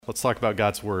Let's talk about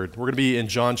God's Word. We're going to be in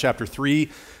John chapter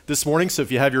 3 this morning, so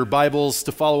if you have your Bibles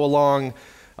to follow along,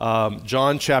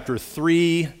 John chapter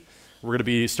 3, we're going to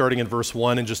be starting in verse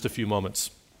 1 in just a few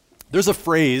moments. There's a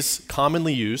phrase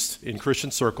commonly used in Christian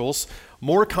circles,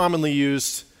 more commonly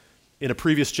used in a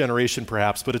previous generation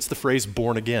perhaps, but it's the phrase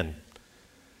born again.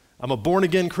 I'm a born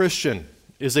again Christian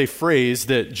is a phrase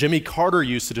that Jimmy Carter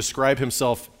used to describe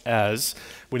himself as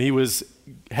when he was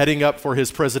heading up for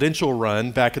his presidential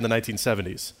run back in the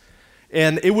 1970s.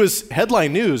 And it was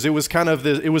headline news. It was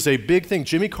it was a big thing.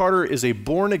 Jimmy Carter is a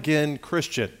born again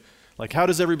Christian. Like, how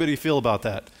does everybody feel about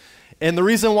that? And the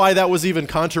reason why that was even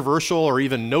controversial or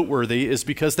even noteworthy is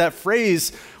because that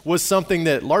phrase was something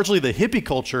that largely the hippie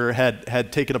culture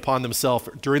had taken upon themselves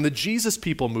during the Jesus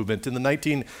People movement in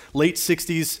the late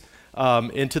 60s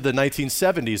into the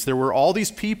 1970s. There were all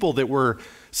these people that were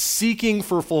seeking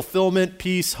for fulfillment,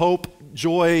 peace, hope,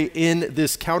 joy in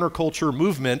this counterculture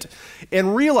movement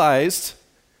and realized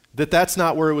that that's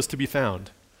not where it was to be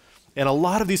found. And a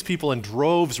lot of these people in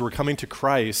droves were coming to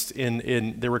Christ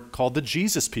they were called the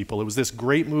Jesus People. It was this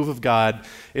great move of God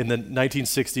in the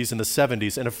 1960s and the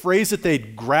 70s. And a phrase that they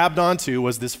grabbed onto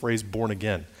was this phrase, born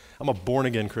again. I'm a born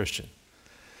again Christian.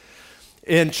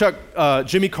 And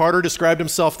Jimmy Carter described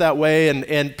himself that way,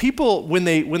 and people, when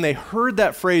they heard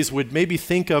that phrase, would maybe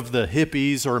think of the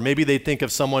hippies, or maybe they'd think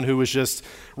of someone who was just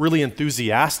really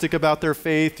enthusiastic about their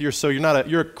faith. You're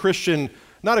a Christian,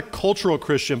 not a cultural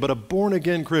Christian, but a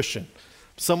born-again Christian,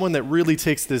 someone that really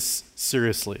takes this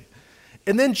seriously.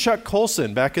 And then Chuck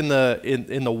Colson, back in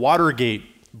the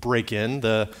Watergate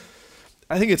break-in,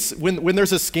 I think it's when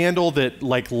there's a scandal that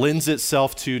lends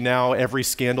itself to now every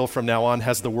scandal from now on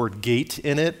has the word gate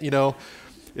in it,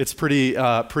 it's pretty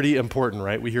important,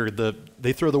 right? We hear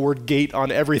they throw the word gate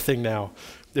on everything now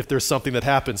if there's something that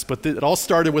happens. But it all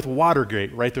started with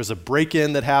Watergate, right? There's a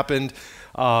break-in that happened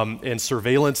and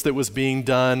surveillance that was being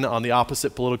done on the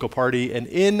opposite political party. And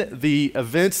in the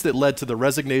events that led to the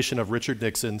resignation of Richard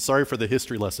Nixon, sorry for the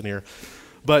history lesson here,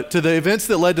 but to the events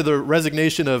that led to the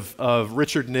resignation of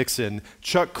Richard Nixon,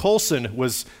 Chuck Colson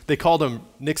they called him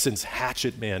Nixon's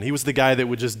hatchet man. He was the guy that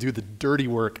would just do the dirty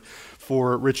work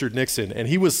for Richard Nixon. And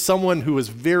he was someone who was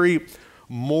very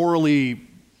morally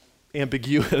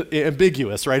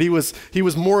ambiguous, right? He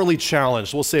was morally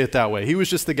challenged, we'll say it that way. He was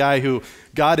just the guy who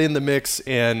got in the mix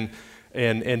and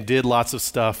did lots of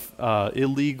stuff,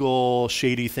 illegal,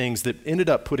 shady things that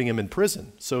ended up putting him in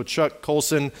prison. So Chuck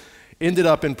Colson ended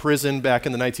up in prison back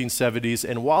in the 1970s,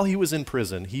 and while he was in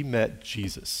prison, he met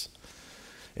Jesus.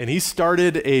 And he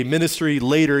started a ministry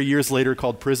years later,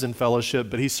 called Prison Fellowship,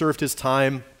 but he served his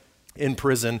time in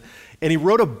prison, and he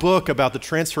wrote a book about the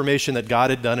transformation that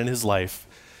God had done in his life,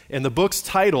 and the book's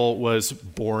title was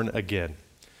Born Again.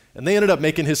 And they ended up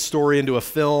making his story into a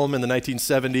film in the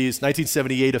 1970s.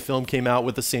 1978, a film came out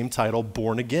with the same title,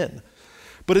 Born Again.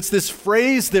 But it's this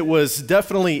phrase that was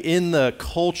definitely in the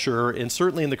culture, and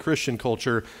certainly in the Christian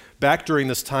culture, back during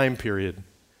this time period.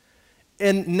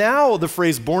 And now the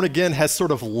phrase born again has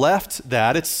sort of left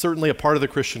that. It's certainly a part of the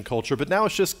Christian culture, but now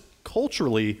it's just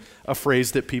culturally a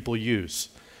phrase that people use.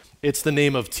 It's the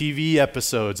name of TV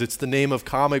episodes. It's the name of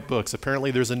comic books.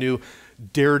 Apparently there's a new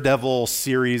Daredevil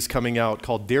series coming out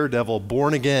called Daredevil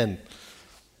Born Again.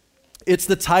 It's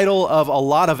the title of a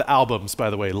lot of albums,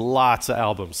 by the way, lots of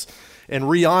albums. And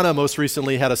Rihanna most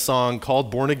recently had a song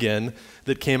called Born Again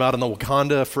that came out on the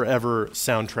Wakanda Forever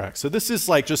soundtrack. So this is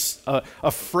just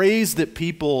a phrase that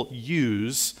people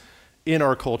use in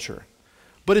our culture.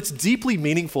 But it's deeply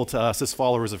meaningful to us as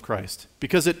followers of Christ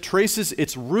because it traces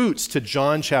its roots to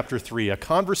John chapter 3, a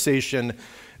conversation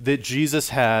that Jesus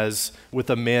has with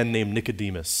a man named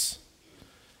Nicodemus.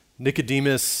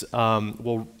 Nicodemus,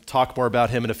 we'll talk more about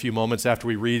him in a few moments after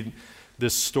we read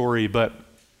this story, but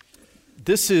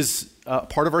this is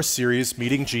part of our series,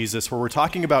 Meeting Jesus, where we're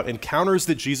talking about encounters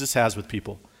that Jesus has with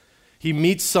people. He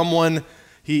meets someone,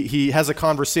 he has a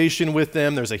conversation with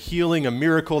them, there's a healing, a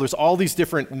miracle, there's all these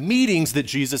different meetings that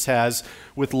Jesus has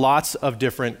with lots of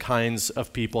different kinds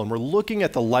of people. And we're looking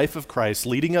at the life of Christ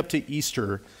leading up to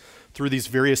Easter through these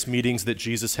various meetings that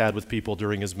Jesus had with people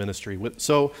during his ministry.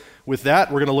 So with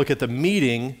that, we're going to look at the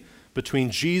meeting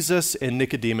between Jesus and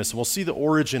Nicodemus, and we'll see the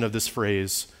origin of this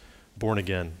phrase, born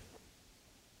again.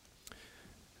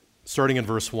 Starting in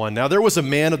verse 1. Now there was a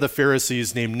man of the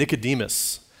Pharisees named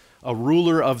Nicodemus, a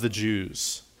ruler of the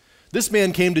Jews. This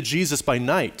man came to Jesus by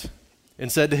night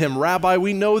and said to him, Rabbi,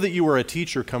 we know that you are a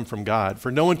teacher come from God,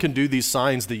 for no one can do these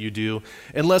signs that you do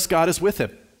unless God is with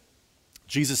him.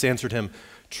 Jesus answered him,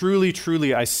 Truly,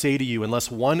 truly, I say to you,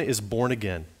 unless one is born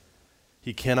again,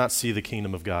 he cannot see the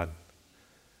kingdom of God.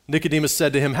 Nicodemus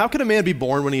said to him, How can a man be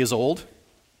born when he is old?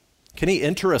 Can he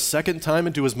enter a second time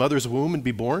into his mother's womb and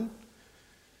be born?"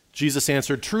 Jesus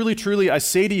answered, "Truly, truly, I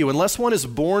say to you, unless one is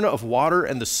born of water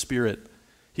and the Spirit,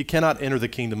 he cannot enter the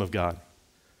kingdom of God.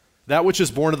 That which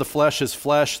is born of the flesh is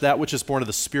flesh, that which is born of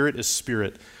the Spirit is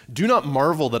spirit. Do not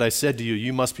marvel that I said to you,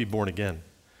 you must be born again.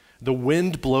 The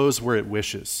wind blows where it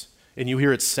wishes, and you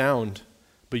hear its sound,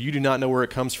 but you do not know where it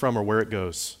comes from or where it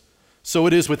goes. So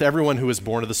it is with everyone who is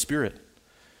born of the Spirit."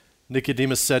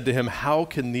 Nicodemus said to him, "How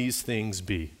can these things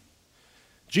be?"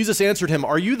 Jesus answered him,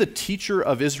 "Are you the teacher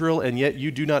of Israel, and yet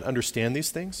you do not understand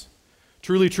these things?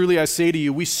 Truly, truly, I say to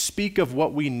you, we speak of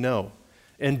what we know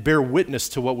and bear witness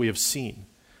to what we have seen,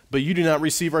 but you do not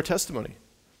receive our testimony.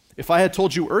 If I had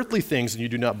told you earthly things and you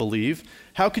do not believe,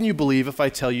 how can you believe if I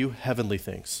tell you heavenly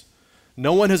things?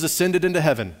 No one has ascended into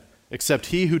heaven except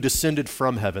he who descended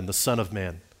from heaven, the Son of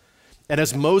Man. And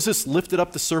as Moses lifted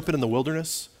up the serpent in the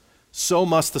wilderness, so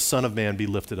must the Son of Man be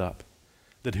lifted up,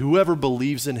 that whoever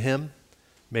believes in him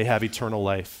may have eternal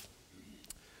life."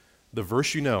 The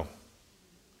verse you know.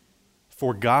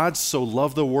 "For God so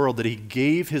loved the world that he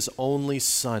gave his only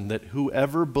Son, that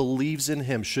whoever believes in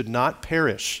him should not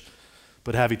perish,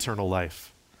 but have eternal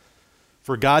life.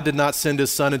 For God did not send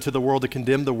his Son into the world to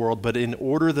condemn the world, but in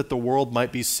order that the world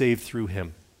might be saved through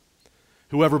him.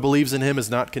 Whoever believes in him is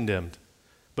not condemned,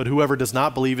 but whoever does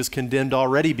not believe is condemned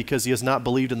already because he has not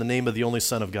believed in the name of the only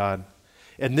Son of God.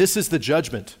 And this is the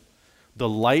judgment. The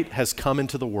light has come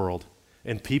into the world,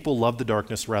 and people love the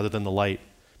darkness rather than the light,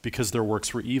 because their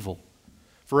works were evil.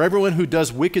 For everyone who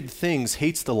does wicked things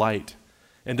hates the light,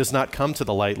 and does not come to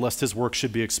the light, lest his work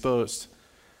should be exposed.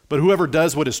 But whoever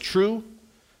does what is true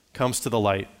comes to the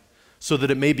light, so that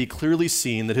it may be clearly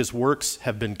seen that his works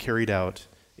have been carried out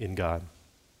in God."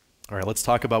 All right, let's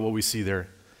talk about what we see there.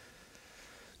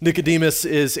 Nicodemus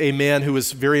is a man who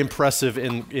is very impressive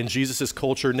in Jesus'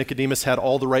 culture. Nicodemus had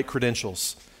all the right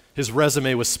credentials. His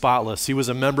resume was spotless. He was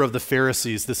a member of the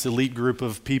Pharisees, this elite group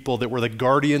of people that were the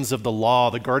guardians of the law,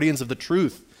 the guardians of the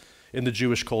truth in the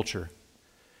Jewish culture.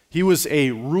 He was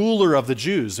a ruler of the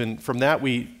Jews, and from that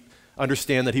we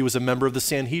understand that he was a member of the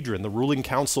Sanhedrin, the ruling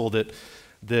council that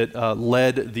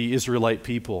led the Israelite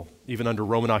people. Even under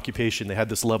Roman occupation, they had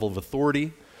this level of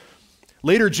authority.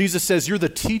 Later, Jesus says, "You're the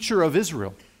teacher of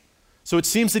Israel." So it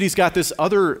seems that he's got this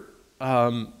other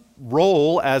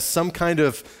role as some kind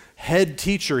of head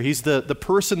teacher. He's the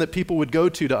person that people would go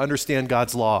to understand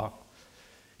God's law.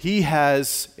 He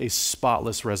has a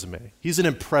spotless resume. He's an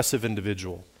impressive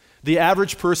individual. The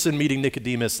average person meeting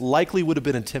Nicodemus likely would have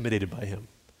been intimidated by him.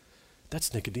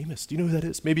 "That's Nicodemus. Do you know who that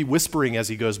is?" Maybe whispering as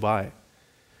he goes by.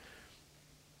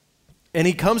 And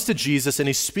he comes to Jesus and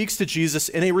he speaks to Jesus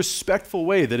in a respectful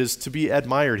way that is to be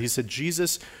admired. He said,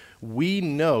 "Jesus, we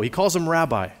know." He calls him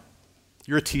Rabbi.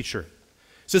 "You're a teacher."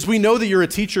 He says, "We know that you're a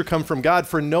teacher come from God,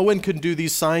 for no one can do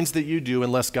these signs that you do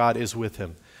unless God is with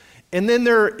him." And then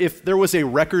if there was a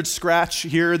record scratch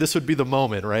here, this would be the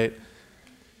moment, right?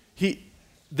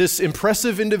 This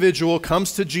impressive individual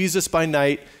comes to Jesus by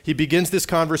night. He begins this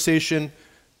conversation.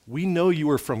 "We know you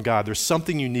are from God. There's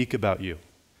something unique about you."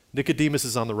 Nicodemus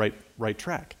is on the right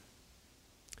track.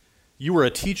 "You are a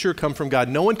teacher come from God.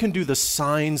 No one can do the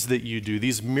signs that you do,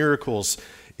 these miracles,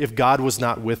 if God was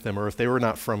not with them or if they were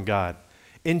not from God."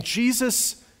 And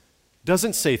Jesus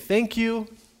doesn't say thank you.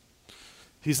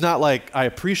 He's not like, "I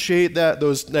appreciate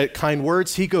that kind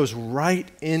words." He goes right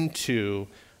into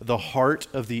the heart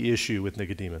of the issue with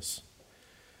Nicodemus.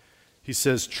 He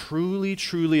says, "Truly,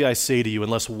 truly, I say to you,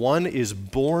 unless one is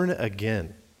born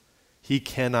again, he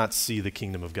cannot see the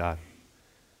kingdom of God."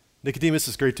 Nicodemus,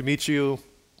 it's great to meet you.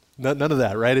 None of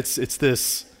that, right? It's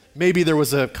this. Maybe there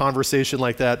was a conversation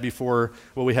like that before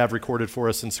what we have recorded for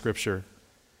us in Scripture.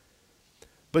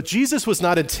 But Jesus was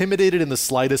not intimidated in the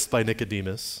slightest by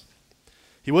Nicodemus.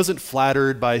 He wasn't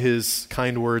flattered by his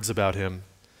kind words about him.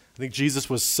 I think Jesus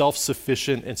was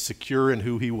self-sufficient and secure in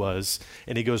who he was,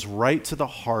 and he goes right to the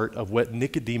heart of what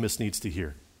Nicodemus needs to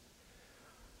hear.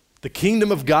 The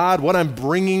kingdom of God, what I'm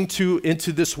bringing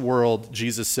into this world,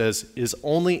 Jesus says, is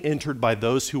only entered by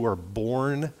those who are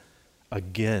born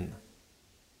again.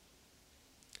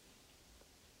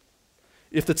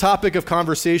 If the topic of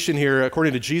conversation here,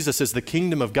 according to Jesus, is the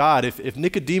kingdom of God, if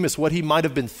Nicodemus, what he might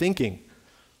have been thinking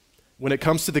when it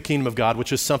comes to the kingdom of God,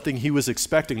 which is something he was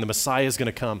expecting, the Messiah is going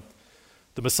to come.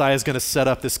 The Messiah is going to set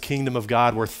up this kingdom of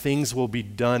God where things will be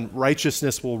done,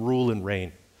 righteousness will rule and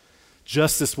reign,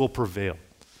 justice will prevail,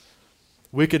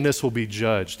 wickedness will be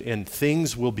judged, and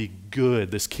things will be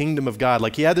good, this kingdom of God.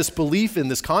 Like he had this belief in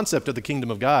this concept of the kingdom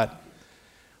of God,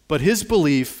 but his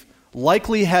belief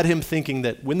likely had him thinking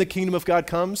that when the kingdom of God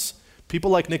comes,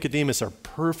 people like Nicodemus are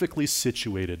perfectly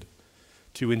situated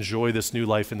to enjoy this new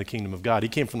life in the kingdom of God. He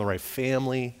came from the right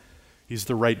family, He's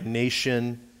the right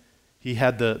nation. He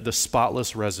had the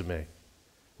spotless resume,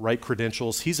 right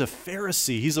credentials. He's a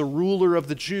Pharisee. He's a ruler of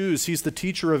the Jews. He's the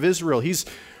teacher of Israel. He's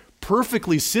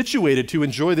perfectly situated to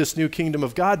enjoy this new kingdom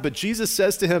of God. But Jesus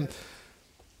says to him,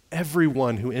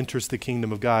 everyone who enters the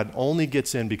kingdom of God only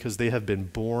gets in because they have been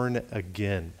born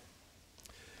again.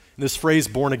 And this phrase,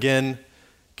 born again,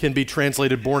 can be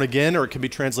translated born again, or it can be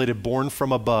translated born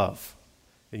from above.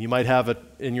 And you might have it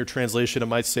in your translation, it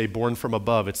might say born from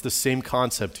above. It's the same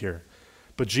concept here.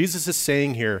 But Jesus is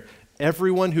saying here,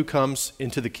 everyone who comes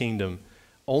into the kingdom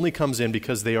only comes in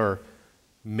because they are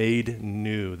made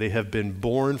new. They have been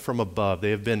born from above.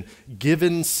 They have been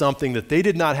given something that they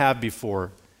did not have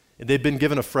before, and they've been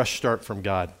given a fresh start from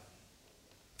God.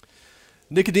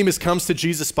 Nicodemus comes to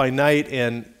Jesus by night,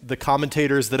 and the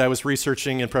commentators that I was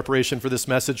researching in preparation for this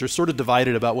message are sort of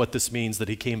divided about what this means, that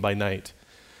he came by night.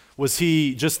 Was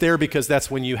he just there because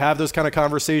that's when you have those kind of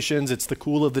conversations? It's the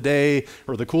cool of the day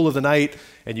or the cool of the night,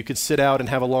 and you can sit out and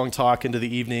have a long talk into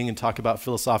the evening and talk about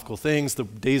philosophical things. The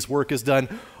day's work is done.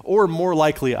 Or more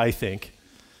likely, I think,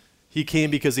 he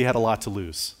came because he had a lot to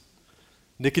lose.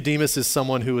 Nicodemus is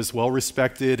someone who is well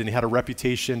respected and he had a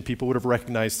reputation. People would have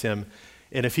recognized him.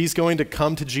 And if he's going to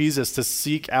come to Jesus to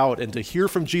seek out and to hear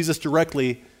from Jesus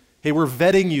directly, hey, we're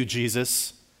vetting you,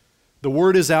 Jesus. The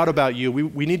word is out about you.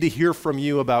 We need to hear from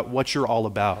you about what you're all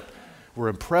about. We're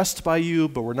impressed by you,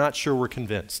 but we're not sure we're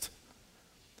convinced.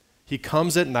 He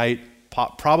comes at night,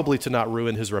 probably to not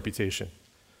ruin his reputation.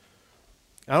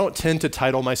 I don't tend to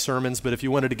title my sermons, but if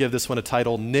you wanted to give this one a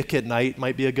title, Nick at Night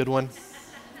might be a good one.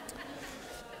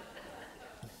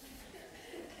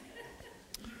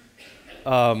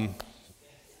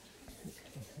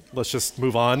 Let's just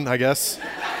move on, I guess.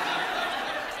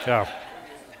 Yeah.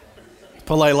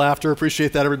 Polite laughter.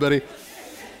 Appreciate that, everybody.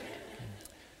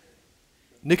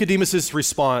 Nicodemus'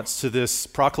 response to this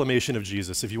proclamation of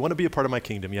Jesus, if you want to be a part of my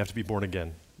kingdom, you have to be born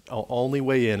again. The only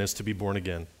way in is to be born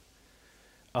again,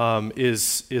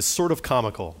 is sort of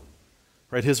comical.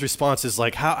 Right? His response is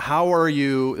like, how are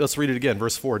you? Let's read it again.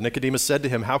 Verse 4. Nicodemus said to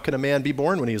him, how can a man be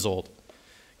born when he is old?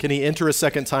 Can he enter a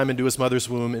second time into his mother's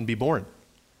womb and be born?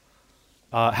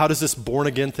 How does this born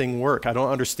again thing work? I don't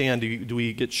understand. Do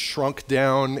we get shrunk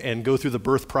down and go through the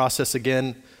birth process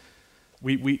again?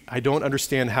 I don't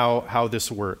understand how this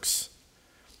works.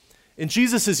 And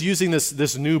Jesus is using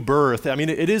this new birth. I mean,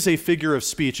 it is a figure of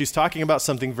speech. He's talking about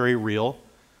something very real,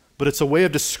 but it's a way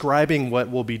of describing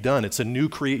what will be done. It's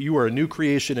you are a new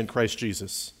creation in Christ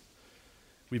Jesus.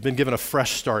 We've been given a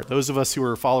fresh start. Those of us who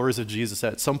are followers of Jesus,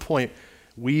 at some point,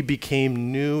 we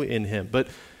became new in him. But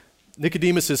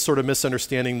Nicodemus is sort of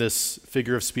misunderstanding this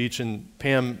figure of speech, and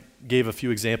Pam gave a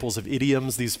few examples of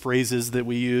idioms, these phrases that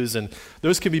we use, and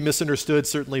those can be misunderstood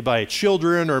certainly by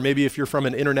children, or maybe if you're from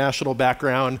an international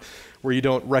background where you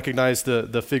don't recognize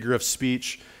the figure of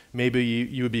speech, maybe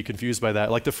you would be confused by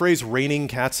that. Like the phrase raining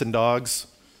cats and dogs,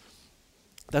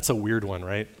 that's a weird one,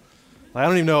 right? I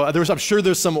don't even know. I'm sure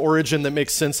there's some origin that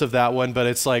makes sense of that one, but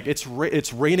it's like it's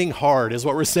raining hard is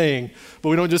what we're saying. But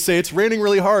we don't just say it's raining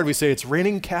really hard. We say it's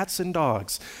raining cats and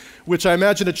dogs, which I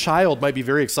imagine a child might be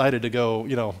very excited to go,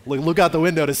 look out the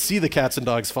window to see the cats and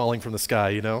dogs falling from the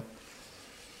sky, How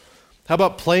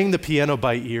about playing the piano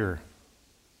by ear?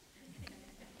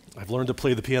 I've learned to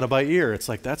play the piano by ear. It's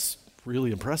like, that's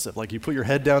really impressive. Like you put your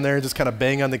head down there and just kind of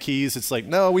bang on the keys. It's like,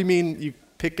 no, we mean you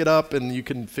pick it up and you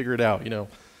can figure it out,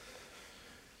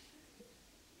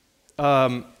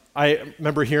 I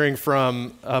remember hearing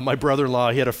from my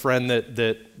brother-in-law. He had a friend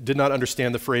that did not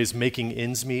understand the phrase making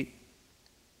ends meet.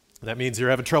 That means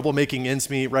you're having trouble making ends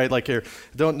meet, right? Like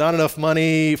not enough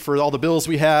money for all the bills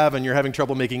we have, and you're having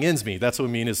trouble making ends meet. That's what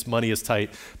we mean is money is tight.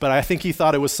 But I think he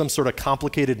thought it was some sort of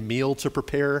complicated meal to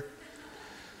prepare.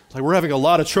 Like we're having a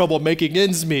lot of trouble making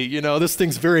ends meet. This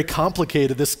thing's very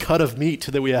complicated, this cut of meat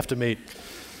that we have to make.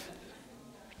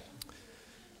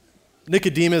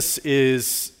 Nicodemus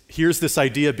here's this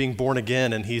idea of being born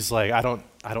again, and he's like, I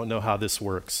don't know how this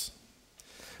works.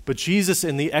 But Jesus,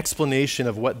 in the explanation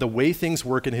of the way things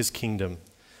work in his kingdom,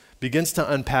 begins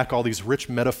to unpack all these rich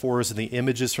metaphors and the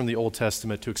images from the Old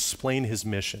Testament to explain his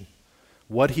mission,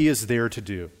 what he is there to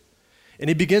do. And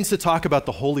he begins to talk about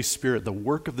the Holy Spirit, the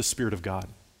work of the Spirit of God.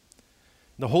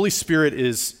 The Holy Spirit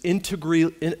is let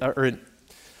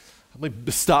me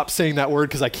stop saying that word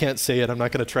because I can't say it. I'm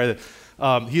not going to try that.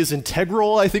 He is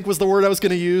integral, I think was the word I was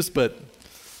going to use, but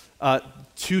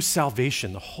to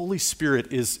salvation. The Holy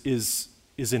Spirit is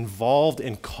involved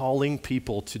in calling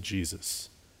people to Jesus,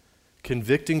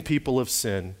 convicting people of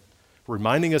sin,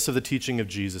 reminding us of the teaching of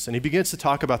Jesus. And he begins to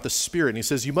talk about the Spirit, and he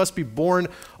says, you must be born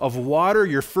of water,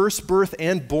 your first birth,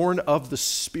 and born of the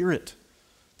Spirit,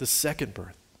 the second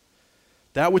birth.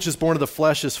 That which is born of the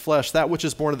flesh is flesh. That which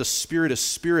is born of the Spirit is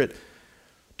spirit.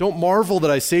 Don't marvel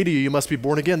that I say to you, you must be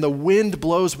born again. The wind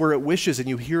blows where it wishes, and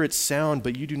you hear its sound,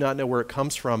 but you do not know where it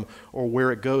comes from or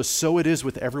where it goes. So it is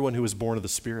with everyone who is born of the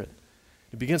Spirit.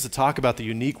 It begins to talk about the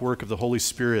unique work of the Holy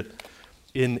Spirit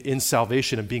in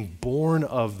salvation and being born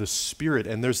of the Spirit.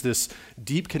 And there's this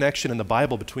deep connection in the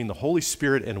Bible between the Holy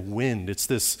Spirit and wind.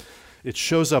 It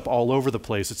shows up all over the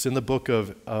place. It's in the book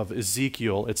of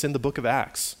Ezekiel. It's in the book of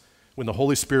Acts, when the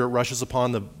Holy Spirit rushes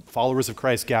upon the followers of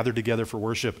Christ gathered together for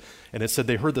worship. And it said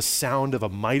they heard the sound of a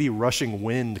mighty rushing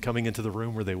wind coming into the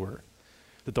room where they were,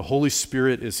 that the Holy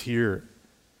Spirit is here.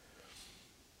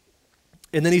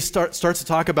 And then he starts to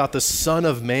talk about the Son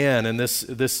of Man, and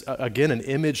this again, an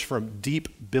image from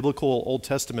deep biblical Old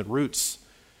Testament roots.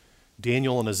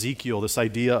 Daniel and Ezekiel, this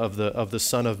idea of the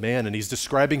Son of Man, and he's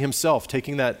describing himself,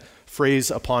 taking that phrase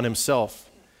upon himself.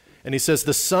 And he says,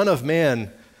 the Son of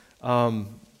Man,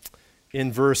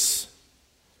 in verse,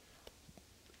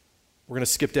 we're going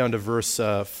to skip down to verse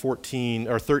 14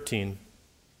 or 13.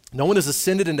 No one has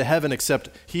ascended into heaven except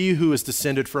he who is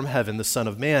descended from heaven, the Son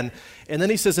of Man. And then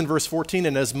he says in verse 14,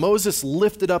 and as Moses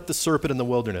lifted up the serpent in the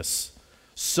wilderness,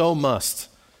 so must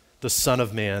the Son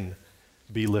of Man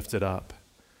be lifted up,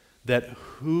 that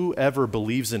whoever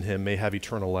believes in him may have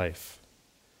eternal life.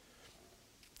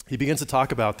 He begins to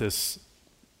talk about this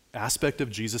aspect of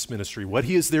Jesus' ministry, what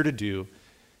he is there to do,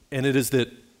 and it is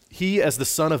that he, as the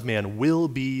Son of Man, will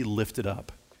be lifted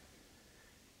up.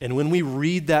 And when we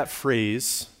read that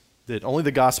phrase, that only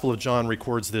the Gospel of John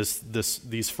records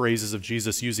these phrases of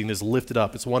Jesus using this lifted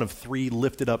up. It's one of 3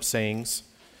 lifted up sayings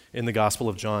in the Gospel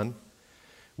of John.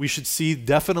 We should see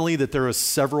definitely that there are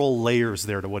several layers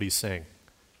there to what he's saying.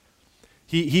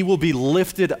 He will be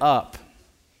lifted up.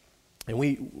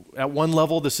 And at one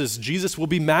level, this is Jesus will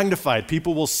be magnified.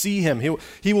 People will see him.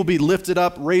 He will be lifted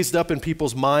up, raised up in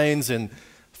people's minds, and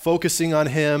focusing on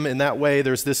him in that way.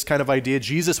 There's this kind of idea.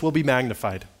 Jesus will be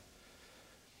magnified.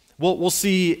 We'll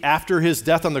see after his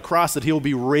death on the cross that he'll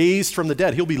be raised from the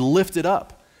dead. He'll be lifted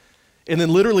up. And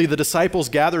then literally the disciples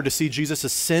gathered to see Jesus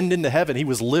ascend into heaven. He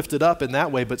was lifted up in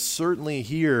that way, but certainly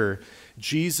here,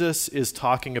 Jesus is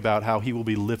talking about how he will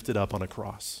be lifted up on a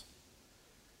cross.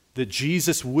 That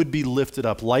Jesus would be lifted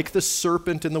up like the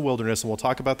serpent in the wilderness, and we'll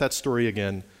talk about that story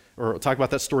again, or talk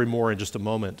about that story more in just a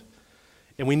moment.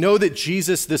 And we know that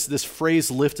Jesus, this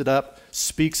phrase lifted up,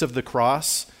 speaks of the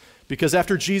cross, because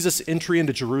after Jesus' entry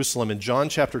into Jerusalem in John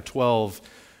chapter 12,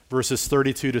 verses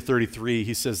 32 to 33,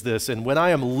 he says this, and when I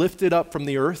am lifted up from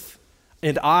the earth,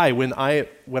 and when I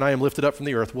am lifted up from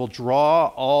the earth, will draw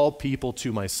all people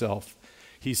to myself.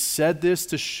 He said this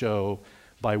to show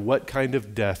by what kind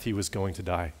of death he was going to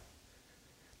die.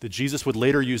 That Jesus would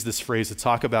later use this phrase to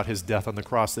talk about his death on the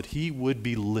cross, that he would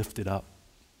be lifted up,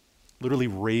 literally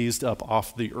raised up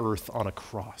off the earth on a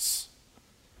cross.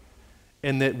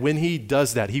 And that when he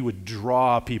does that, he would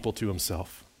draw people to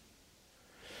himself.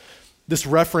 This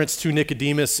reference to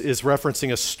Nicodemus is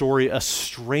referencing a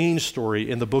strange story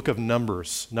in the book of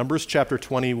Numbers. Numbers chapter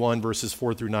 21, verses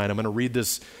 4 through 9. I'm going to read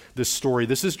this story.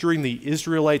 This is during the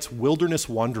Israelites' wilderness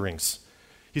wanderings.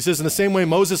 He says, in the same way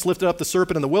Moses lifted up the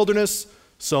serpent in the wilderness,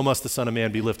 so must the Son of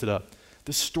Man be lifted up.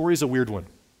 This story is a weird one.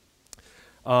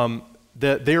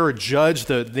 They are judged,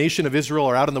 the nation of Israel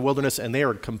are out in the wilderness, and they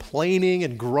are complaining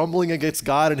and grumbling against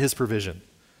God and his provision.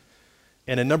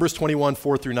 And in Numbers 21,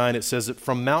 4 through 9, it says that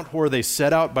from Mount Hor they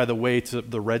set out by the way to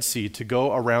the Red Sea to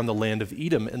go around the land of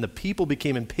Edom, and the people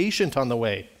became impatient on the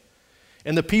way.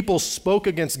 And the people spoke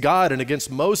against God and against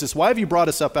Moses. Why have you brought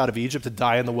us up out of Egypt to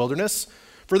die in the wilderness?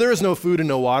 For there is no food and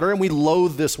no water, and we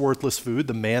loathe this worthless food,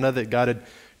 the manna that God had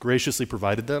graciously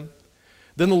provided them.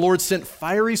 Then the Lord sent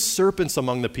fiery serpents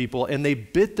among the people, and they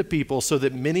bit the people so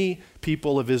that many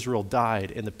people of Israel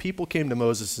died. And the people came to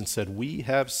Moses and said, we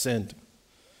have sinned,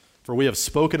 for we have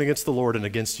spoken against the Lord and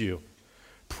against you.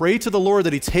 Pray to the Lord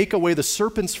that he take away the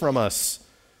serpents from us.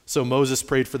 So Moses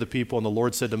prayed for the people, and the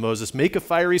Lord said to Moses, make a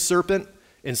fiery serpent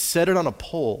and set it on a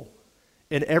pole,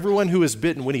 and everyone who is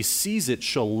bitten, when he sees it,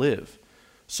 shall live.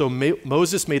 So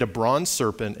Moses made a bronze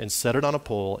serpent and set it on a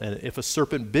pole, and if a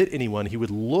serpent bit anyone, he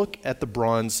would look at the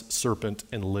bronze serpent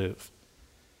and live.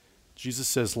 Jesus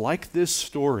says, like this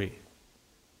story,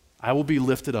 I will be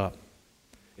lifted up,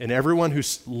 and everyone who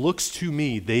looks to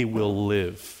me, they will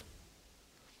live.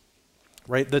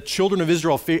 Right? The children of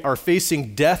Israel are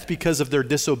facing death because of their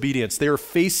disobedience. They are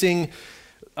facing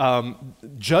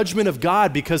judgment of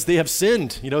God because they have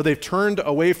sinned. They've turned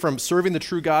away from serving the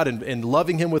true God and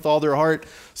loving him with all their heart,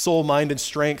 soul, mind, and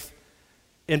strength.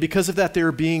 And because of that,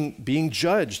 they're being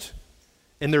judged.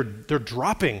 And they're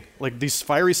dropping, like these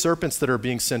fiery serpents that are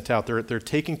being sent out. They're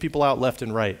taking people out left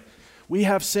and right. we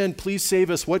have sinned, please save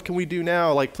us, what can we do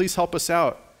now? Like, please help us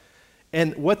out.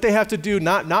 And what they have to do,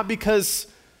 not because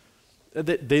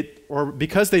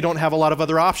because they don't have a lot of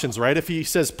other options, right? If he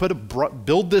says,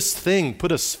 build this thing,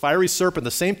 put a fiery serpent,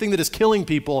 the same thing that is killing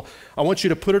people, I want you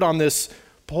to put it on this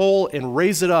pole and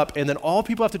raise it up, and then all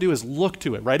people have to do is look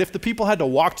to it, right? If the people had to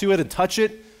walk to it and touch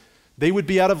it, they would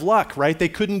be out of luck, right? They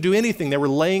couldn't do anything. They were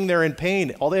laying there in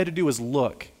pain. All they had to do was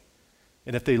look.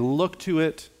 And if they looked to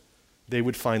it, they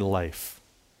would find life.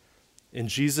 And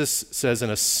Jesus says in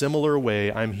a similar way,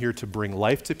 I'm here to bring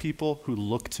life to people who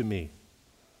look to me.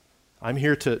 I'm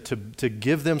here to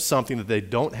give them something that they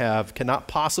don't have, cannot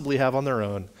possibly have on their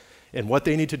own. And what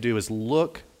they need to do is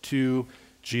look to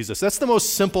Jesus. That's the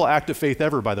most simple act of faith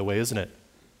ever, by the way, isn't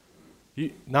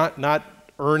it? Not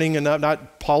earning and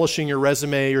not polishing your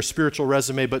resume, your spiritual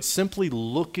resume, but simply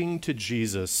looking to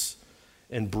Jesus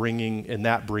and bringing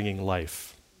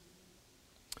life.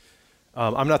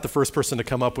 I'm not the first person to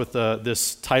come up with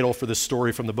this title for this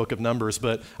story from the book of Numbers,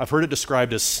 but I've heard it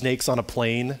described as snakes on a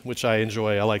plane, which I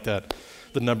enjoy. I like that.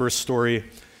 The Numbers story,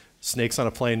 snakes on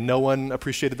a plane. No one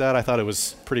appreciated that. I thought it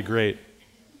was pretty great.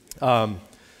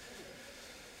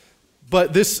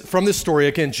 But from this story,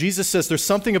 again, Jesus says there's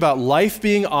something about life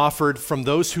being offered from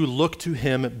those who look to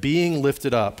him being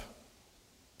lifted up.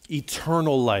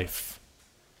 Eternal life.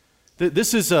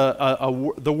 This is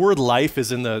the word life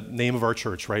is in the name of our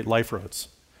church, right? Life Roads.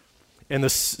 And the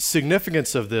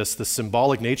significance of this, the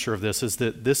symbolic nature of this, is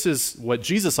that this is what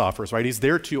Jesus offers, right? He's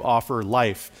there to offer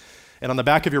life. And on the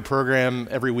back of your program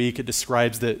every week, it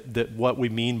describes that what we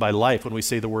mean by life when we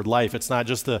say the word life. It's not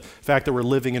just the fact that we're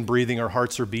living and breathing, our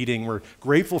hearts are beating. We're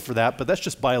grateful for that, but that's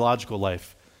just biological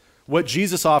life. What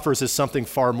Jesus offers is something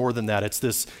far more than that. It's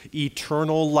this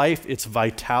eternal life, it's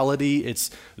vitality,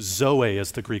 it's zoe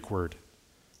is the Greek word.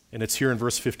 And it's here in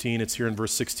verse 15, it's here in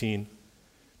verse 16,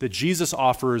 that Jesus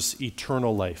offers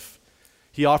eternal life.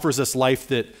 He offers us life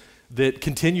that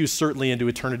continues certainly into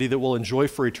eternity, that we'll enjoy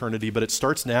for eternity, but it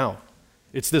starts now.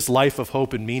 It's this life of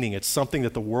hope and meaning. It's something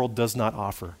that the world does not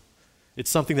offer. It's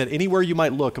something that anywhere you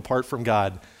might look apart from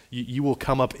God, you will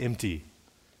come up empty.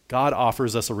 God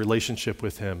offers us a relationship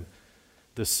with him,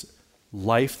 this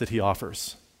life that he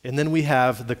offers. And then we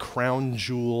have the crown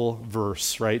jewel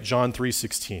verse, right? John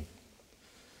 3:16.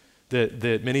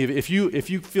 That many of you, if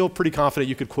you feel pretty confident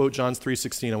you could quote John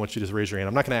 3:16, I want you to just raise your hand.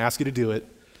 I'm not going to ask you to do it,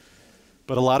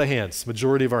 but a lot of hands,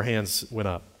 majority of our hands went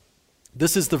up.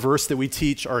 This is the verse that we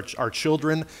teach our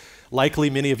children. Likely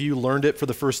many of you learned it for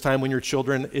the first time when you're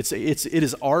children. It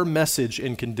is our message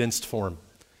in condensed form.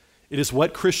 It is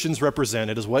what Christians represent.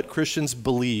 It is what Christians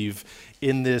believe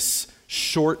in this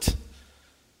short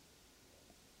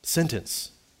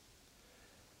sentence.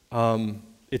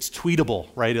 It's tweetable,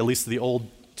 right? At least the old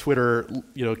Twitter,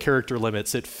 character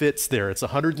limits. It fits there. It's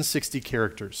 160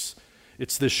 characters.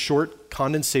 It's this short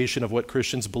condensation of what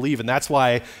Christians believe, and that's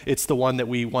why it's the one that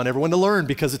we want everyone to learn,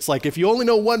 because it's like if you only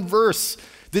know one verse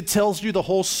that tells you the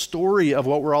whole story of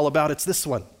what we're all about, it's this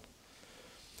one.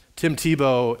 Tim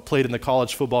Tebow played in the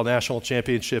college football national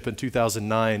championship in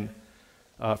 2009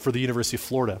 for the University of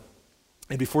Florida.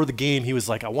 And before the game, he was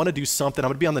like, I want to do something. I'm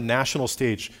going to be on the national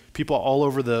stage. People all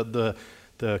over the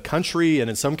country, and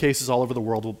in some cases all over the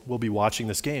world, will be watching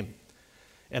this game.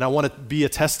 And I want to be a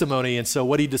testimony. And so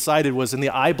what he decided was in the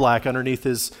eye black underneath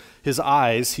his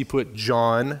eyes, he put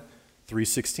John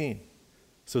 3:16.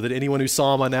 So that anyone who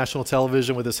saw him on national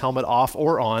television with his helmet off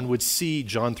or on would see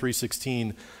John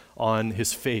 3:16 on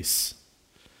his face.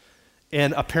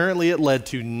 And apparently it led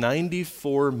to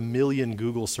 94 million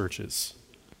Google searches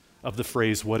of the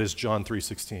phrase, what is John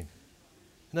 3:16? Isn't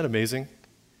that amazing?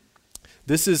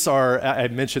 This is I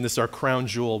mentioned this, our crown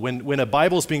jewel. When a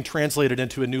Bible is being translated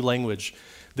into a new language,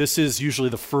 this is usually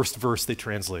the first verse they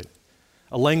translate.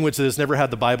 A language that has never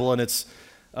had the Bible in its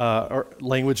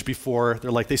language before,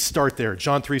 they start there,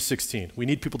 John 3:16. We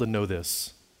need people to know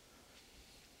this.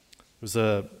 There was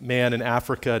a man in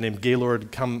Africa named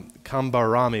Gaylord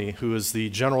Kambarami, who is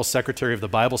the general secretary of the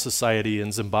Bible Society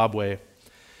in Zimbabwe.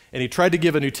 And he tried to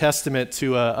give a New Testament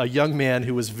to a young man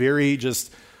who was very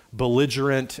just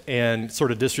belligerent and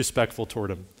sort of disrespectful toward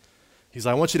him. He's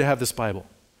like, I want you to have this Bible.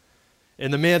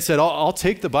 And the man said, I'll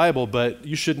take the Bible, but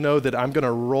you should know that I'm going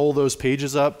to roll those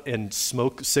pages up and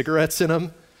smoke cigarettes in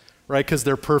them, right? Because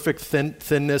they're perfect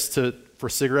thinness for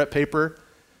cigarette paper.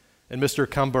 And Mr.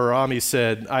 Kambarami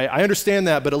said, I understand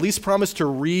that, but at least promise to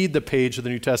read the page of the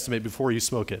New Testament before you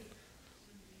smoke it.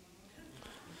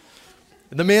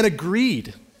 And the man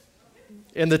agreed.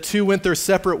 And the two went their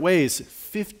separate ways.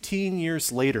 15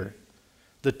 years later,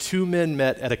 the two men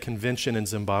met at a convention in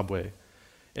Zimbabwe.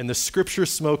 And the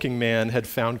scripture-smoking man had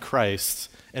found Christ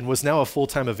and was now a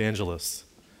full-time evangelist.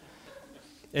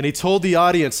 And he told the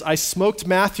audience, I smoked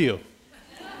Matthew,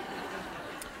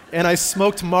 and I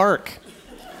smoked Mark,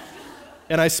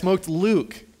 and I smoked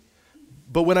Luke.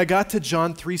 But when I got to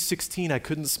John 3:16, I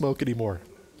couldn't smoke anymore.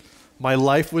 My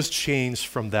life was changed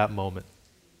from that moment.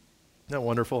 Isn't that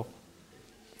wonderful?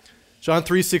 John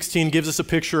 3:16 gives us a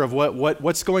picture of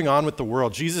what's going on with the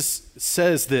world. Jesus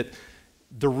says that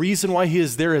the reason why he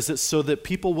is there is that so that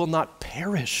people will not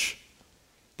perish.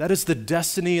 That is the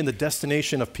destiny and the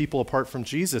destination of people apart from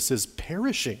Jesus, is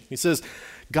perishing. He says,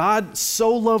 God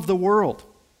so loved the world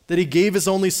that he gave his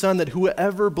only son, that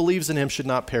whoever believes in him should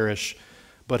not perish,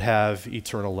 but have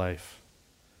eternal life.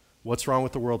 What's wrong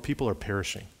with the world? People are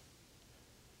perishing.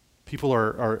 People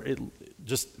are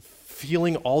just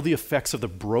feeling all the effects of the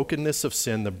brokenness of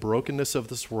sin, the brokenness of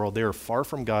this world. They are far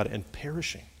from God and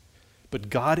perishing. But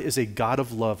God is a God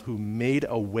of love who made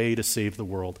a way to save the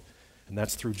world, and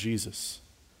that's through Jesus.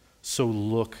 So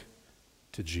look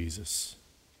to Jesus.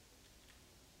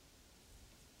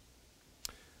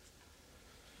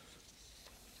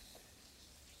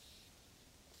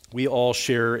 We all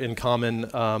share in common,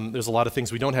 there's a lot of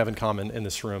things we don't have in common in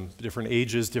this room. Different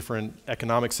ages, different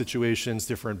economic situations,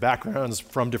 different backgrounds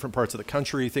from different parts of the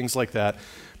country, things like that.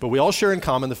 But we all share in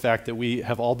common the fact that we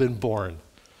have all been born.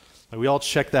 We all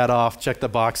check that off, check the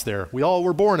box there. We all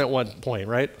were born at one point,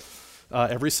 right?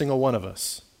 Every single one of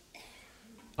us.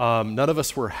 None of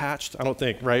us were hatched, I don't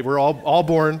think, right? We're all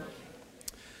born.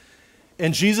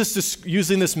 And Jesus is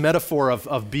using this metaphor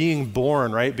of being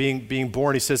born, right? Being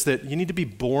born. He says that you need to be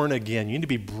born again. You need to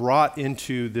be brought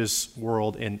into this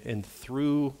world, and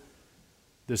through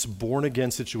this born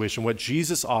again situation, what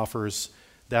Jesus offers,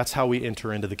 that's how we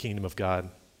enter into the kingdom of God.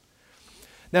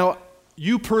 Now,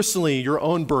 you personally, your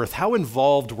own birth, how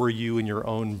involved were you in your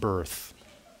own birth?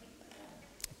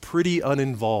 Pretty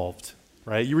uninvolved,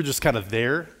 right? You were just kind of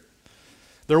there.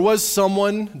 There was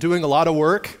someone doing a lot of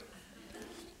work.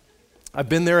 I've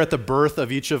been there at the birth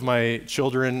of each of my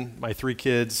children, my 3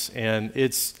 kids, and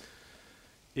it's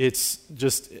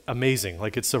just amazing.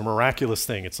 Like, it's a miraculous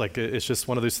thing. It's just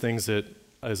one of those things that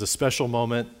is a special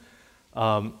moment,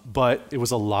 but it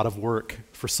was a lot of work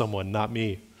for someone, not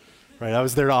me, right? I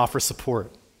was there to offer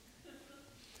support.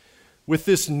 With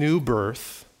this new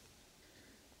birth,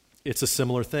 it's a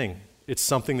similar thing. It's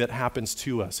something that happens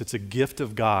to us. It's a gift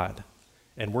of God.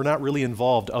 And we're not really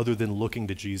involved other than looking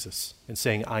to Jesus and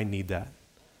saying, I need that.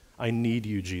 I need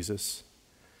you, Jesus.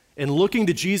 And looking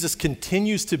to Jesus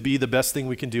continues to be the best thing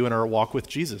we can do in our walk with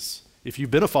Jesus. If you've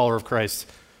been a follower of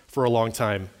Christ for a long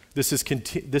time, this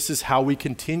is how we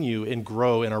continue and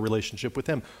grow in our relationship with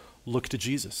him. Look to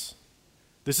Jesus.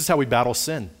 This is how we battle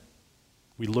sin.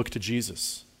 We look to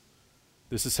Jesus.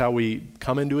 This is how we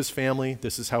come into his family.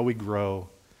 This is how we grow.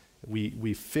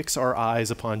 We fix our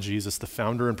eyes upon Jesus, the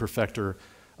founder and perfecter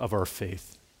of our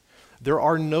faith. There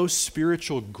are no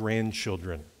spiritual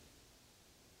grandchildren,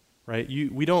 right?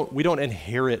 We don't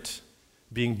inherit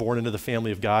being born into the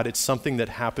family of God. It's something that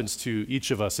happens to each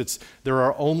of us. There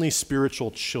are only spiritual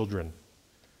children,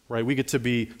 right? We get to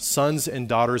be sons and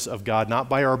daughters of God, not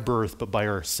by our birth, but by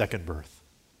our second birth.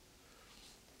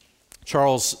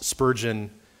 Charles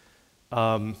Spurgeon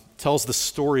tells the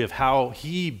story of how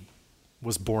he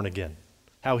was born again,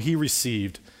 how he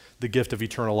received the gift of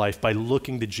eternal life by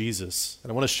looking to Jesus.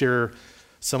 And I want to share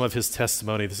some of his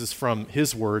testimony. This is from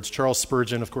his words. Charles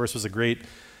Spurgeon, of course, was a great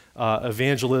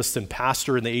evangelist and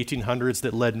pastor in the 1800s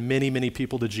that led many, many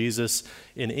people to Jesus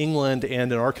in England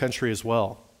and in our country as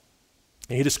well.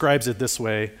 And he describes it this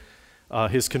way,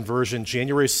 his conversion,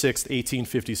 January 6th,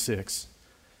 1856.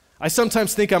 I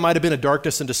sometimes think I might have been in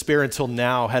darkness and despair until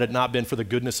now had it not been for the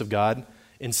goodness of God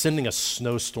in sending a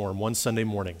snowstorm one Sunday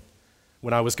morning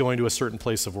when I was going to a certain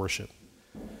place of worship.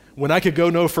 When I could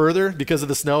go no further because of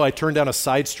the snow, I turned down a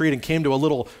side street and came to a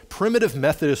little primitive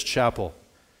Methodist chapel.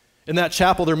 In that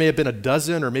chapel, there may have been a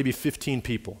dozen or maybe 15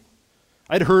 people.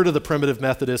 I'd heard of the primitive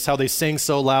Methodists, how they sang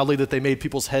so loudly that they made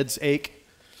people's heads ache.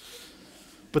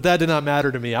 But that did not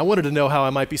matter to me. I wanted to know how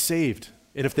I might be saved,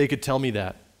 and if they could tell me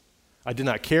that. I did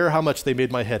not care how much they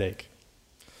made my head ache.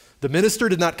 The minister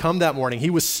did not come that morning.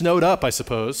 He was snowed up, I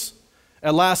suppose.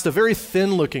 At last, a very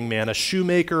thin-looking man, a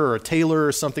shoemaker or a tailor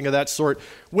or something of that sort,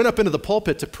 went up into the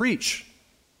pulpit to preach.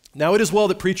 Now, it is well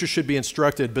that preachers should be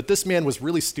instructed, but this man was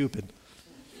really stupid.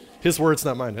 His words,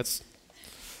 not mine.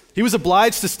 He was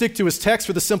obliged to stick to his text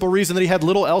for the simple reason that he had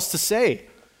little else to say.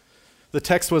 The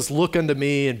text was, "Look unto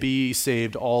me and be ye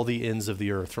saved, all the ends of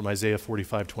the earth," from Isaiah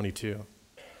 45:22.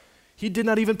 He did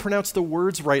not even pronounce the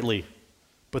words rightly,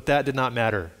 but that did not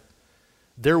matter.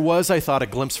 There was, I thought, a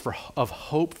glimpse of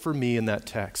hope for me in that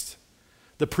text.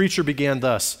 The preacher began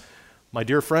thus, "My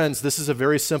dear friends, this is a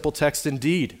very simple text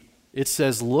indeed. It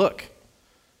says, look.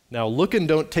 Now, looking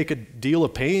don't take a deal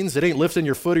of pains. It ain't lifting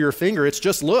your foot or your finger. It's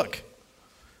just look.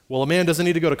 Well, a man doesn't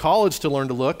need to go to college to learn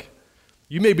to look.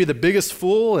 You may be the biggest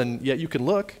fool, and yet you can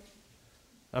look.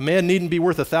 A man needn't be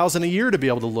worth 1,000 a year to be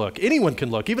able to look. Anyone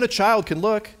can look. Even a child can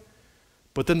look.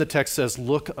 But then the text says,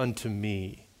 look unto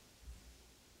me.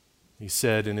 He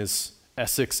said in his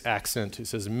Essex accent, he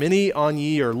says, many on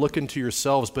ye are looking to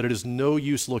yourselves, but it is no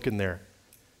use looking there.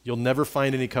 You'll never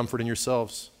find any comfort in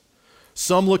yourselves.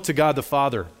 Some look to God the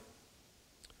Father.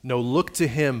 No, look to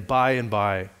him by and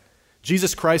by.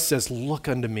 Jesus Christ says, look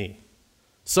unto me.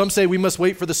 Some say we must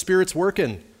wait for the Spirit's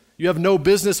working. You have no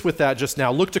business with that just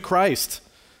now. Look to Christ.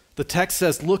 The text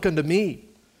says, look unto me.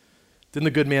 Then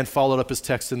the good man followed up his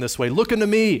text in this way. Look unto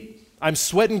me. I'm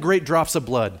sweating great drops of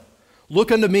blood.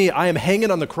 Look unto me. I am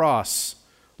hanging on the cross.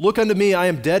 Look unto me. I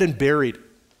am dead and buried.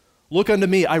 Look unto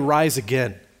me. I rise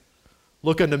again.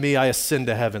 Look unto me. I ascend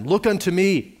to heaven. Look unto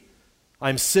me. I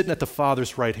am sitting at the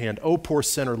Father's right hand. O poor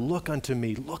sinner, look unto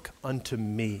me. Look unto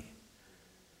me.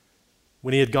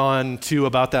 When he had gone to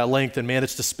about that length and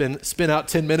managed to spin out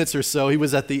 10 minutes or so, he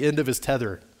was at the end of his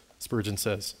tether, Spurgeon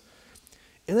says.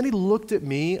 And then he looked at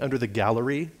me under the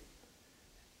gallery,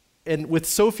 and with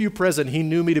so few present, he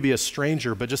knew me to be a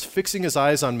stranger, but just fixing his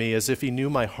eyes on me as if he knew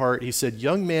my heart, he said,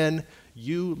 young man,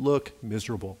 you look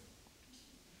miserable.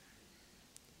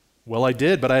 Well, I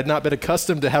did, but I had not been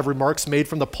accustomed to have remarks made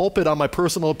from the pulpit on my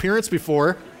personal appearance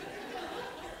before.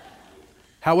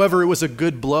 However, it was a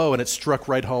good blow, and it struck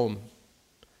right home.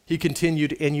 He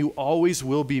continued, and you always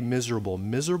will be miserable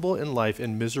in life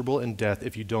and miserable in death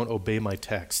if you don't obey my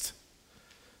text.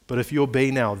 But if you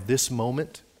obey now, this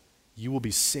moment, you will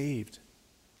be saved.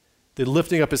 Then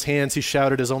lifting up his hands, he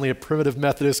shouted as only a primitive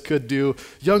Methodist could do,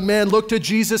 young man, look to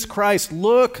Jesus Christ.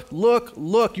 Look, look,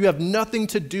 look. You have nothing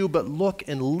to do but look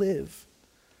and live.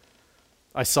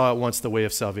 I saw at once the way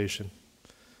of salvation.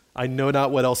 I know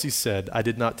not what else he said. I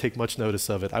did not take much notice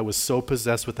of it. I was so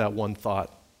possessed with that one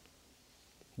thought.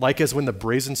 Like as when the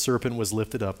brazen serpent was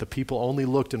lifted up, the people only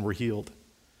looked and were healed.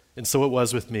 And so it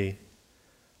was with me.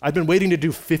 I'd been waiting to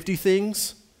do 50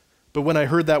 things, but when I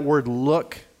heard that word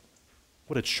look,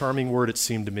 what a charming word it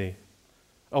seemed to me.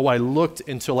 Oh, I looked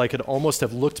until I could almost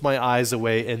have looked my eyes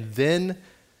away, and then,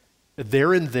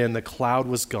 there and then, the cloud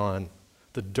was gone.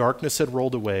 The darkness had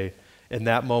rolled away. In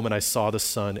that moment, I saw the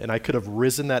sun, and I could have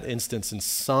risen that instant and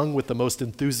sung with the most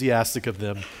enthusiastic of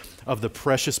them of the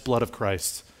precious blood of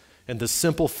Christ and the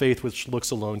simple faith which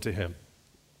looks alone to him.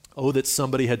 Oh, that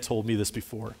somebody had told me this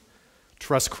before.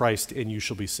 Trust Christ, and you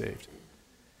shall be saved.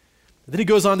 And then he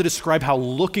goes on to describe how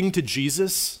looking to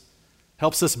Jesus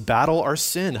helps us battle our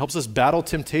sin, helps us battle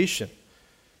temptation.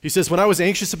 He says, when I was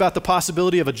anxious about the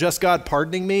possibility of a just God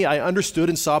pardoning me, I understood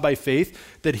and saw by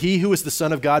faith that he who is the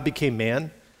Son of God became man,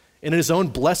 and in his own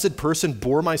blessed person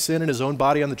bore my sin in his own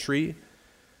body on the tree.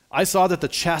 I saw that the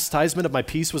chastisement of my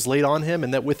peace was laid on him,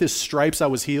 and that with his stripes I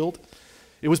was healed.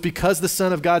 It was because the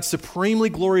Son of God,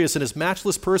 supremely glorious in his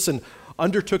matchless person,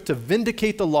 undertook to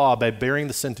vindicate the law by bearing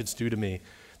the sentence due to me,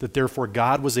 that therefore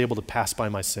God was able to pass by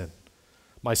my sin.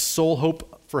 My sole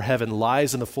hope for heaven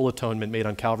lies in the full atonement made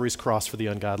on Calvary's cross for the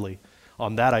ungodly.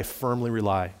 On that I firmly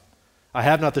rely. I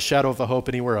have not the shadow of a hope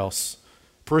anywhere else.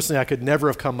 Personally, I could never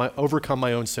have overcome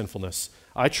my own sinfulness.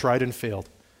 I tried and failed.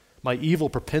 My evil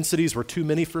propensities were too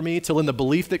many for me, till in the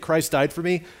belief that Christ died for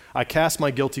me, I cast my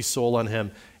guilty soul on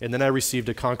him, and then I received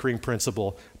a conquering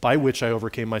principle by which I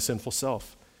overcame my sinful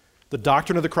self. The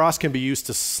doctrine of the cross can be used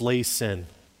to slay sin.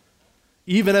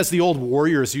 Even as the old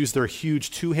warriors used their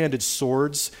huge two-handed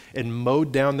swords and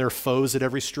mowed down their foes at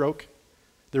every stroke,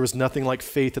 there was nothing like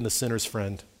faith in the sinner's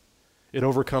friend. It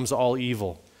overcomes all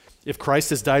evil. If Christ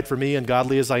has died for me,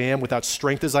 ungodly as I am, without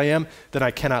strength as I am, then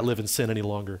I cannot live in sin any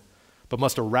longer, but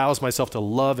must arouse myself to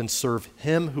love and serve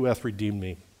him who hath redeemed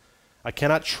me. I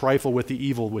cannot trifle with the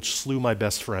evil which slew my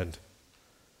best friend.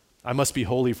 I must be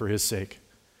holy for his sake.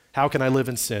 How can I live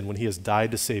in sin when he has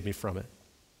died to save me from it?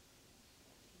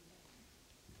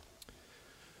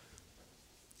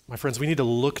 My friends, we need to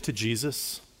look to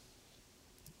Jesus.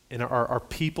 And our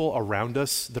people around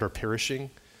us that are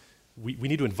perishing, we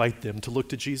need to invite them to look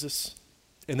to Jesus.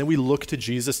 And then we look to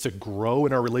Jesus to grow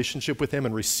in our relationship with him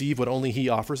and receive what only he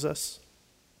offers us.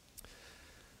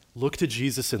 Look to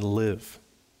Jesus and live.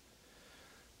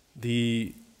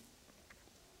 The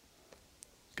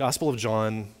Gospel of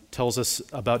John tells us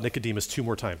about Nicodemus 2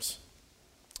 more times,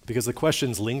 because the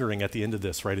question's lingering at the end of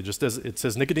this, right? It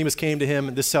says Nicodemus came to him,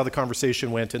 and this is how the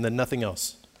conversation went, and then nothing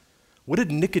else. What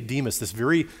did Nicodemus, this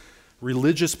very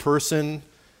religious person,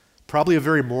 probably a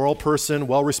very moral person,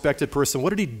 well-respected person, what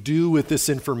did he do with this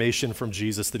information from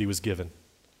Jesus that he was given?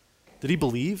 Did he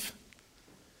believe?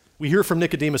 We hear from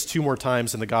Nicodemus 2 more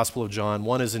times in the Gospel of John.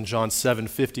 One is in John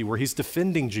 7:50, where he's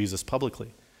defending Jesus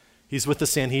publicly. He's with the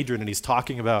Sanhedrin and he's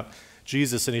talking about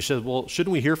Jesus, and he said, well,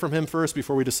 shouldn't we hear from him first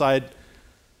before we decide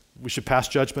we should pass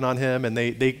judgment on him? And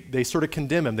they sort of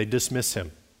condemn him, they dismiss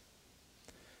him.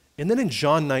 And then in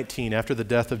John 19, after the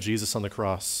death of Jesus on the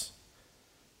cross,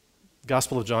 the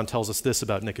Gospel of John tells us this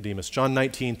about Nicodemus. John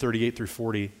 19, 38 through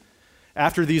 40.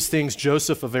 After these things,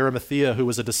 Joseph of Arimathea, who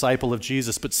was a disciple of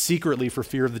Jesus, but secretly for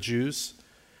fear of the Jews,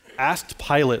 asked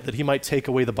Pilate that he might take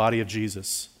away the body of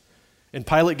Jesus. And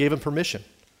Pilate gave him permission.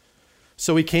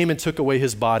 So he came and took away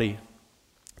his body.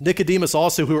 Nicodemus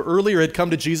also, who earlier had come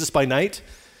to Jesus by night,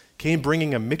 came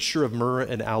bringing a mixture of myrrh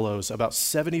and aloes, about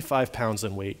 75 pounds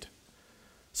in weight.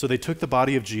 So they took the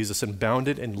body of Jesus and bound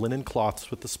it in linen cloths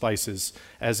with the spices,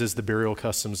 as is the burial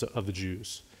customs of the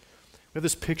Jews. We have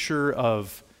this picture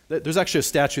of, there's actually a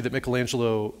statue that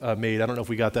Michelangelo made. I don't know if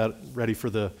we got that ready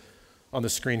on the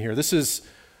screen here. This is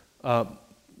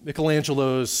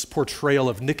Michelangelo's portrayal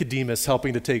of Nicodemus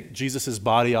helping to take Jesus'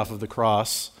 body off of the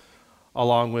cross,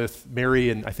 along with Mary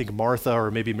and I think Martha, or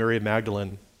maybe Mary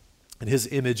Magdalene, and his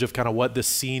image of kind of what this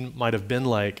scene might have been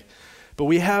like. But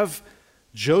we have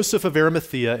Joseph of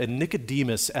Arimathea and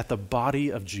Nicodemus at the body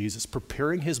of Jesus,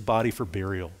 preparing his body for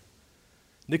burial.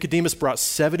 Nicodemus brought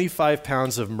 75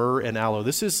 pounds of myrrh and aloe.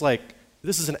 This is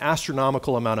an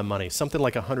astronomical amount of money, something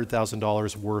like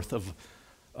 $100,000 worth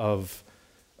of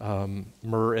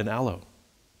myrrh and aloe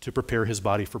to prepare his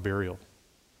body for burial.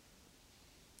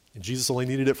 And Jesus only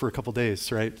needed it for a couple days,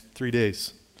 right? 3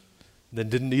 days. Then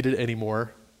didn't need it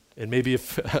anymore. And maybe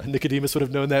if Nicodemus would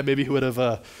have known that, maybe he would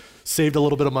have saved a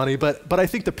little bit of money. But I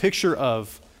think the picture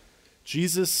of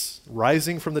Jesus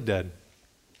rising from the dead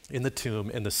in the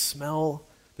tomb and the smell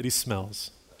that he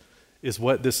smells is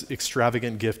what this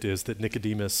extravagant gift is that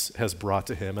Nicodemus has brought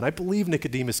to him. And I believe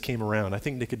Nicodemus came around. I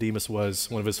think Nicodemus was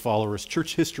one of his followers.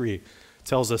 Church history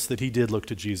tells us that he did look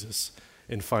to Jesus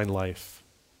and find life.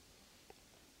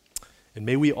 And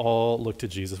may we all look to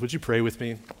Jesus. Would you pray with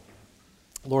me?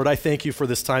 Lord, I thank you for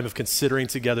this time of considering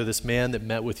together this man that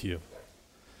met with you.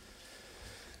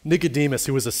 Nicodemus,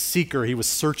 who was a seeker, he was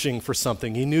searching for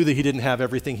something. He knew that he didn't have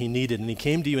everything he needed, and he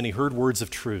came to you and he heard words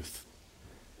of truth.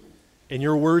 And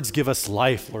your words give us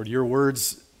life, Lord. Your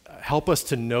words help us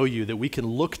to know you, that we can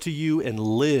look to you and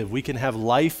live. We can have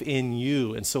life in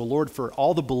you. And so, Lord, for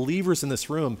all the believers in this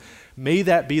room, may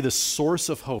that be the source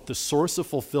of hope, the source of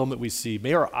fulfillment we see.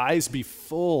 May our eyes be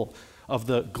full of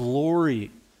the glory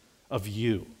of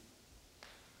you.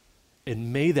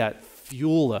 And may that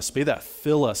fuel us, may that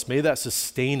fill us, may that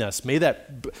sustain us, may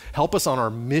that help us on our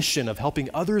mission of helping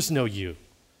others know you.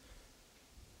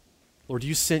 Lord,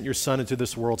 you sent your Son into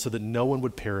this world so that no one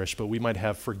would perish, but we might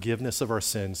have forgiveness of our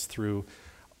sins through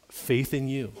faith in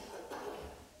you.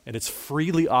 And it's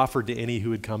freely offered to any who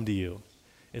would come to you.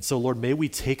 And so, Lord, may we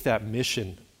take that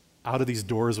mission out of these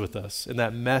doors with us and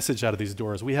that message out of these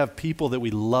doors. We have people that we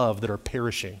love that are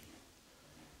perishing.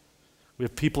 We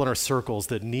have people in our circles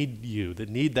that need you, that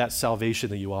need that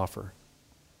salvation that you offer.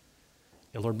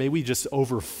 And Lord, may we just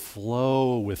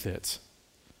overflow with it.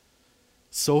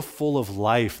 So full of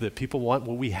life that people want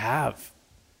what we have.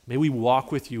 May we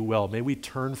walk with you well. May we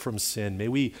turn from sin. May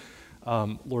we,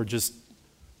 Lord, just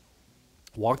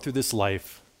walk through this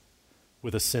life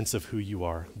with a sense of who you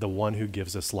are, the one who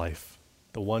gives us life,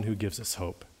 the one who gives us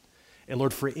hope. And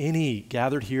Lord, for any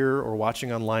gathered here or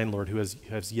watching online, Lord, who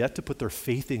has yet to put their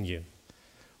faith in you,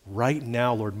 right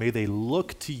now, Lord, may they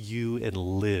look to you and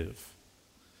live.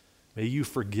 May you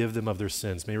forgive them of their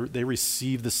sins. May they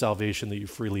receive the salvation that you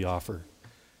freely offer.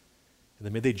 And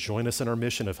then may they join us in our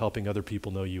mission of helping other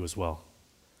people know you as well.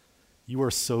 You are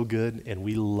so good, and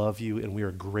we love you, and we are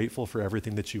grateful for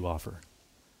everything that you offer.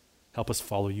 Help us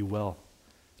follow you well.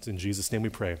 It's in Jesus' name we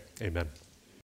pray. Amen.